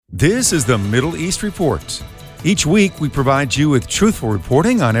This is the Middle East Report. Each week, we provide you with truthful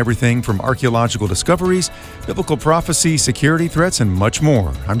reporting on everything from archaeological discoveries, biblical prophecy, security threats, and much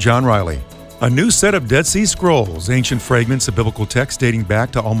more. I'm John Riley. A new set of Dead Sea Scrolls, ancient fragments of biblical texts dating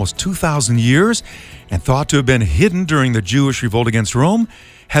back to almost 2,000 years and thought to have been hidden during the Jewish revolt against Rome,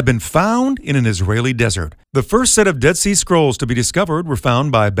 have been found in an Israeli desert. The first set of Dead Sea Scrolls to be discovered were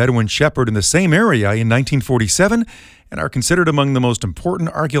found by a Bedouin shepherd in the same area in 1947 and are considered among the most important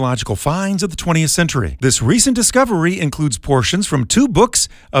archaeological finds of the 20th century. This recent discovery includes portions from 2 books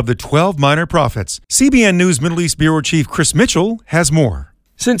of the 12 minor prophets. CBN News Middle East Bureau Chief Chris Mitchell has more.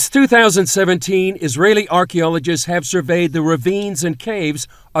 Since 2017, Israeli archaeologists have surveyed the ravines and caves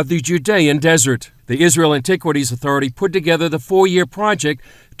of the Judean desert. The Israel Antiquities Authority put together the 4-year project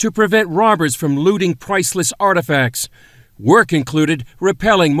to prevent robbers from looting priceless artifacts. Work included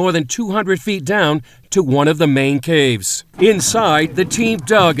rappelling more than 200 feet down to one of the main caves. Inside, the team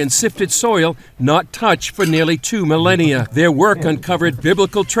dug and sifted soil not touched for nearly 2 millennia. Their work uncovered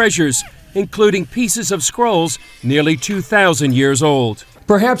biblical treasures, including pieces of scrolls nearly 2,000 years old.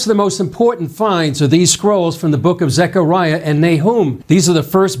 Perhaps the most important finds are these scrolls from the book of Zechariah and Nahum. These are the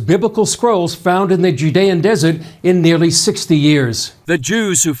first biblical scrolls found in the Judean desert in nearly 60 years. The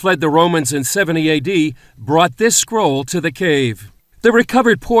Jews who fled the Romans in 70 AD brought this scroll to the cave. The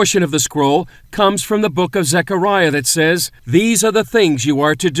recovered portion of the scroll comes from the book of Zechariah that says, "These are the things you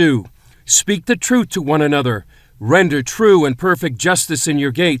are to do. Speak the truth to one another. Render true and perfect justice in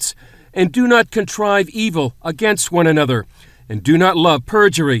your gates. And do not contrive evil against one another. And do not love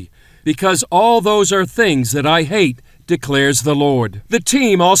perjury, because all those are things that I hate, declares the Lord." The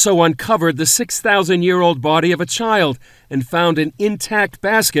team also uncovered the 6,000-year-old body of a child and found an intact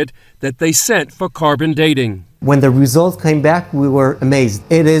basket that they sent for carbon dating. When the result came back, we were amazed.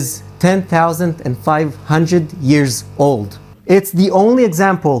 It is 10,500 years old. It's the only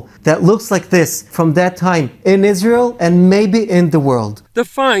example that looks like this from that time in Israel and maybe in the world. The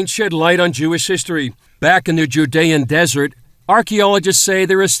find shed light on Jewish history. Back in the Judean desert, archaeologists say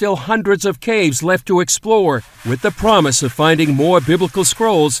there are still hundreds of caves left to explore, with the promise of finding more biblical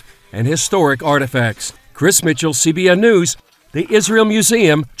scrolls and historic artifacts. Chris Mitchell, CBN News, the Israel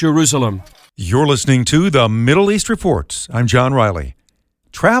Museum, Jerusalem. You're listening to the Middle East Report. I'm John Riley.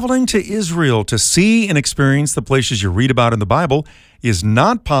 Traveling to Israel to see and experience the places you read about in the Bible is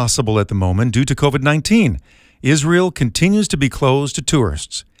not possible at the moment due to COVID-19. Israel continues to be closed to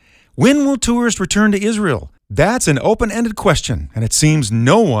tourists. When will tourists return to Israel? That's an open-ended question, and it seems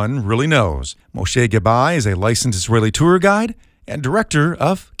no one really knows. Moshe Gabai is a licensed Israeli tour guide and director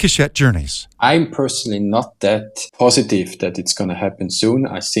of Keshet Journeys. I'm personally not that positive that it's going to happen soon.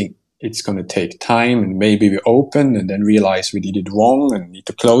 I think it's going to take time, and maybe we open and then realize we did it wrong and need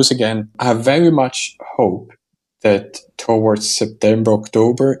to close again. I very much hope that towards September,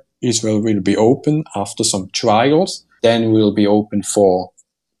 October, Israel will be open after some trials. Then we'll be open for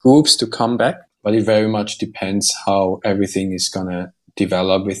groups to come back. But it very much depends how everything is going to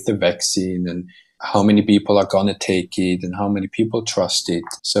develop with the vaccine and how many people are going to take it and how many people trust it.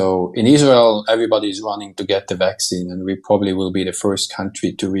 So in Israel, everybody is running to get the vaccine, and we probably will be the first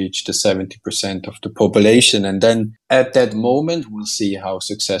country to reach the 70% of the population. And then at that moment, we'll see how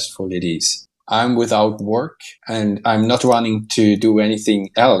successful it is. I'm without work and I'm not running to do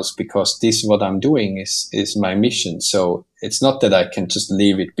anything else because this, what I'm doing is my mission. So it's not that I can just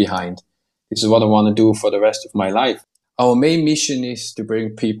leave it behind. This is what I want to do for the rest of my life. Our main mission is to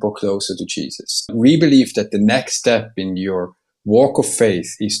bring people closer to Jesus. We believe that the next step in your walk of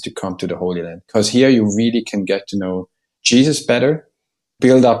faith is to come to the Holy Land, because here you really can get to know Jesus better,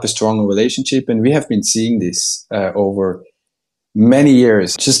 build up a stronger relationship. And we have been seeing this over many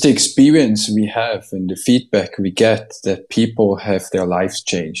years. Just the experience we have and the feedback we get that people have their lives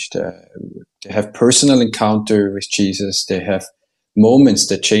changed. They have personal encounter with Jesus. They have moments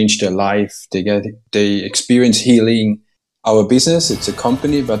that change their life. They experience healing. Our business, it's a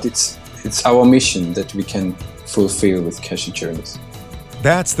company, but it's our mission that we can fulfill with Keshet Journeys.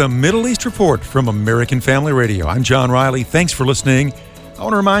 That's the Middle East Report from American Family Radio. I'm John Riley. Thanks for listening. I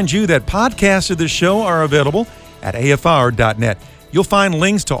want to remind you that podcasts of this show are available at afr.net. You'll find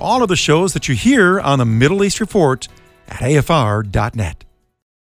links to all of the shows that you hear on the Middle East Report at afr.net.